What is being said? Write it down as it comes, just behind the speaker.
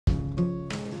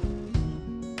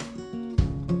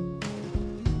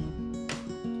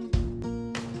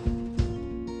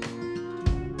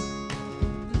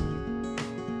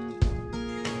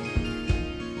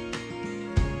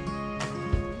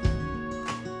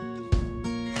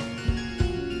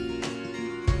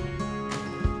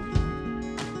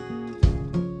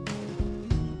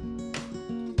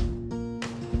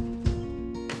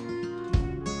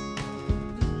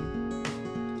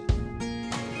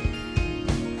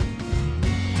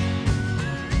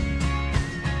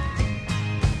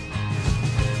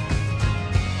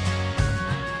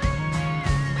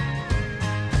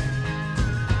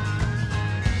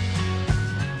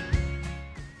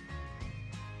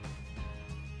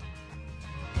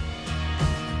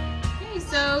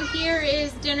So here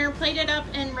is dinner plated up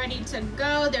and ready to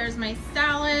go. There's my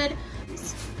salad,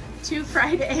 2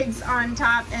 fried eggs on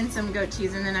top, and some goat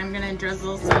cheese. And then I'm gonna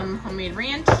drizzle some homemade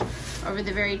ranch over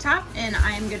the very top, and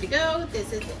I'm good to go.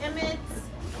 This is Emmett's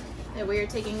that we are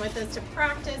taking with us to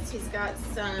practice. He's got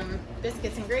some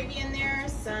biscuits and gravy in there,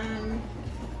 some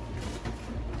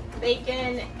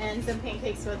bacon, and some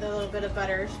pancakes with a little bit of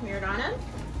butter smeared on them.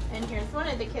 And here's one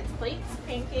of the kids' plates: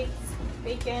 pancakes,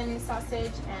 bacon,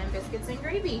 sausage, and biscuits and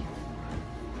gravy.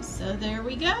 So there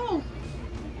we go.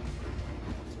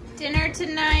 Dinner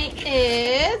tonight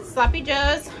is Sloppy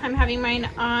Joe's. I'm having mine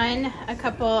on a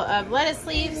couple of lettuce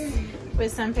leaves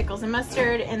with some pickles and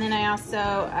mustard, and then I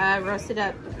also roasted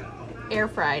up, air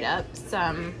fried up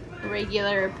some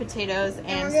regular potatoes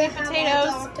and sweet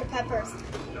potatoes. Dr. Peppers.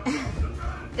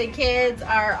 The kids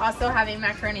are also having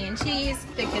macaroni and cheese.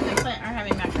 The kids in Clint are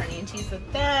having macaroni and cheese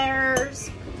with theirs.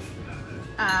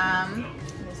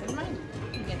 This is mine.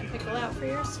 You getting a pickle out for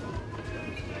yours?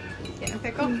 Getting a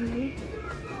pickle?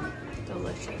 Mm-hmm.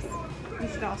 Delicious. You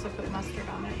should also put mustard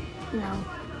on it. No.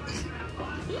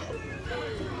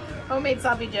 Homemade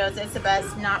Sloppy Joe's. It's the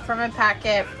best. Not from a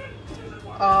packet.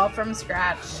 All from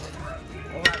scratch.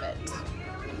 Love it.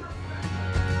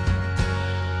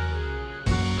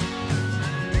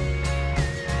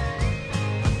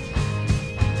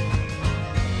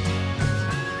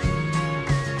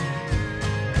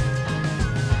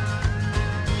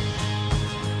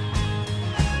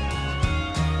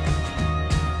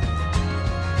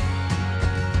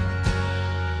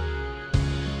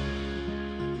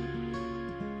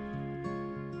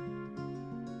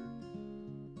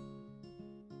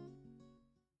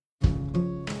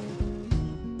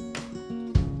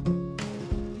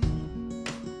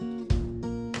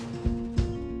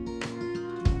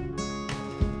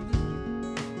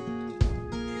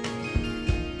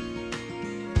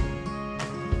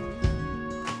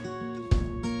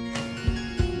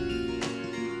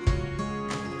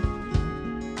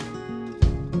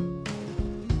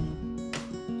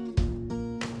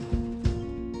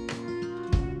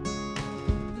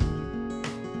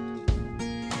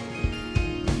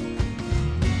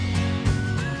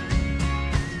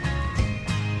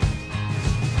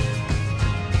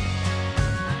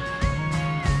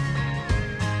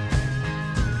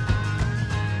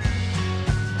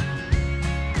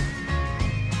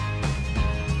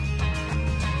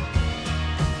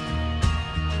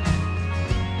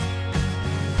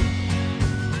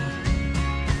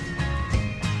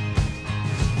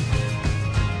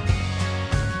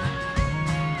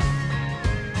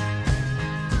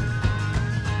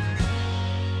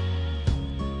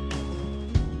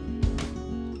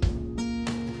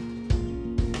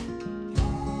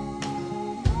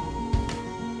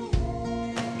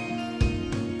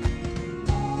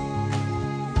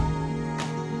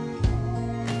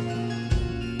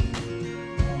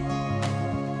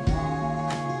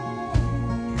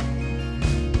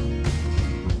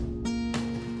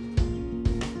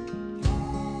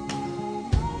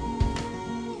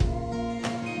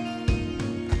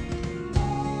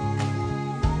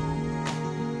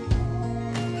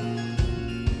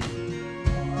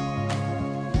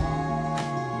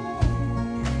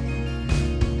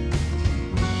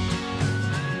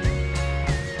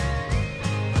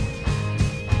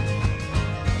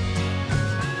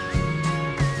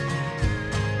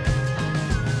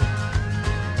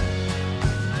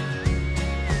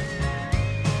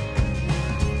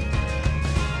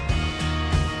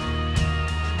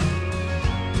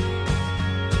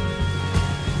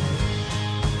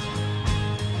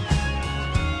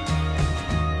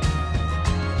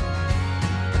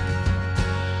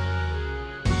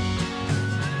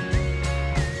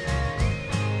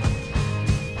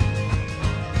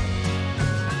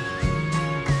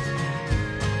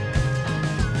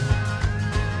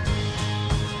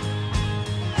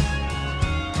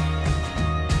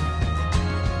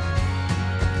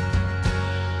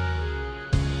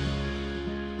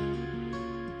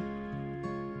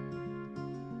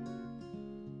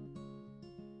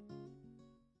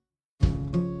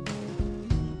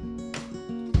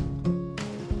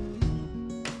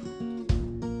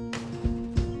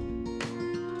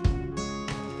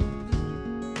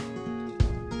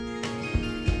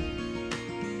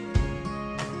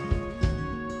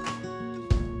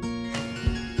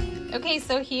 Okay,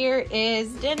 so here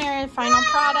is dinner, final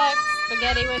product,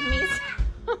 spaghetti with meat.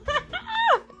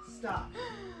 Stop.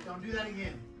 Don't do that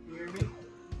again. You hear me?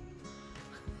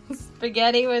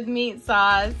 Spaghetti with meat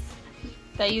sauce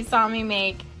that you saw me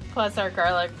make, plus our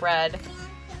garlic bread.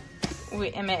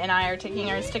 Emmett and I are taking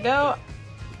ours to go,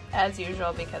 as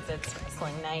usual, because it's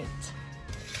wrestling night.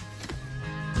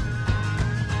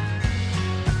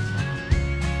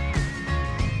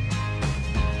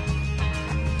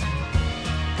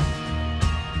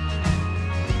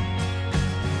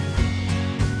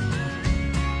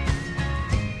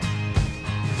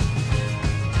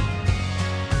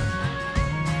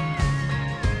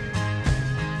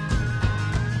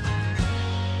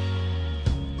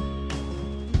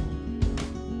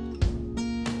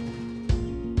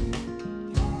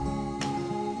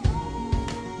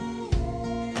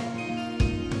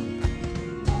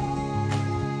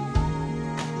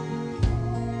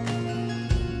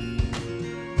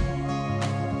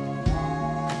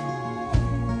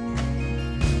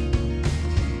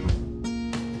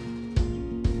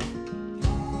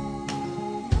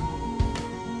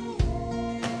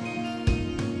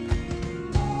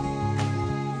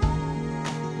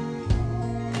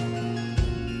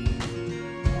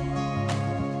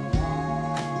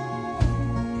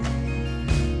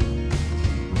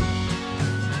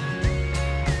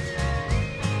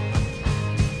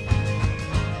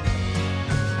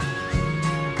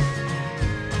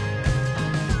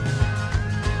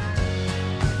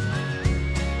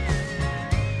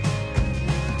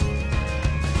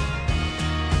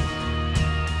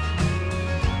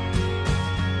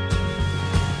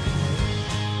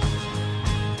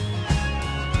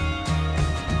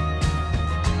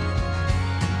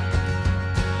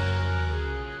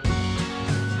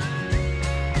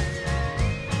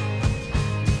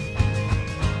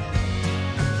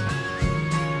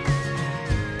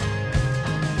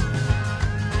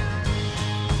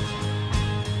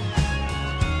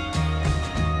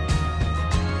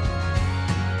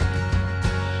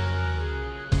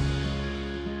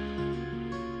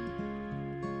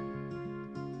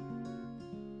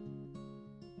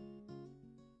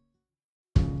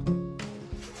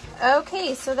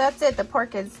 Okay, so that's it. The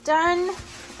pork is done.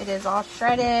 It is all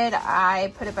shredded.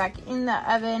 I put it back in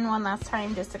the oven one last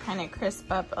time just to kind of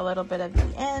crisp up a little bit of the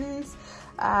ends.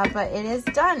 But it is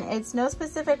done. It's no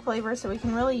specific flavor, so we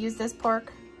can really use this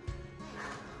pork.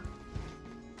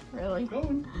 Really?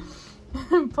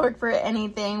 Pork for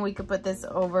anything. We could put this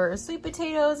over sweet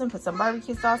potatoes and put some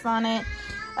barbecue sauce on it.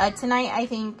 Tonight, I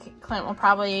think Clint will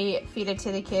probably feed it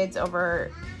to the kids over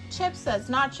chips as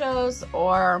nachos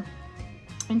or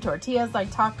in tortillas like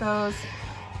tacos.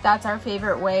 That's our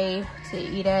favorite way to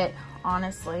eat it,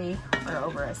 honestly, or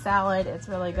over a salad. It's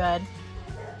really good.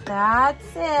 That's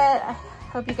it. I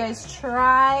hope you guys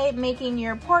try making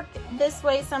your pork this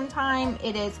way sometime.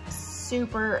 It is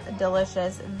super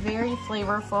delicious, very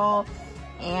flavorful,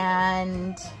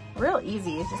 and real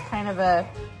easy. It's just kind of a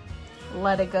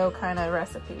let it go kind of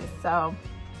recipe. So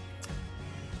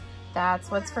that's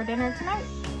what's for dinner tonight.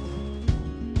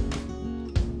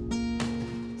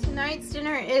 Tonight's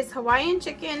dinner is Hawaiian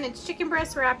chicken. It's chicken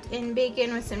breast wrapped in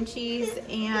bacon with some cheese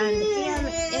and ham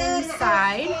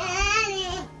inside.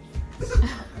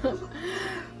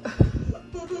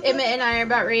 Emmett and I are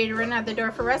about ready to run out the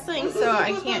door for wrestling, so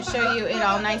I can't show you it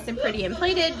all nice and pretty and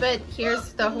plated, but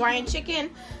here's the Hawaiian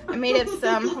chicken. I made up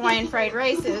some Hawaiian fried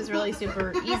rice. It was really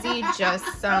super easy, just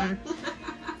some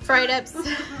fried ups,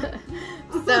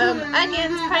 some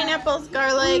onions, pineapples,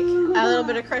 garlic, a little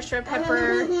bit of crushed red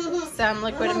pepper, some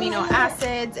liquid amino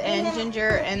acids, and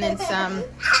ginger, and then some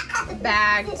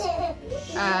bagged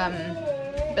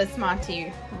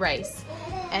basmati rice,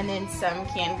 and then some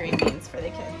canned green beans for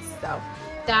the kids. So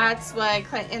that's what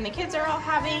Clint and the kids are all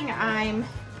having. I'm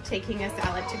taking a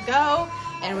salad to go,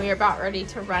 and we are about ready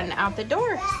to run out the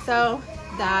door. So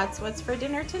that's what's for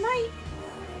dinner tonight.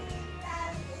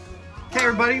 Okay,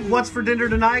 everybody, what's for dinner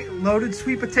tonight? Loaded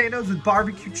sweet potatoes with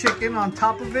barbecue chicken on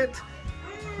top of it.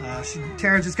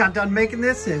 Tara just got done making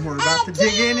this, and we're about to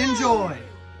dig in. Enjoy.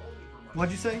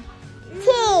 What'd you say?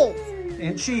 Cheese.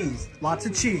 And cheese. Lots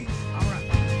of cheese.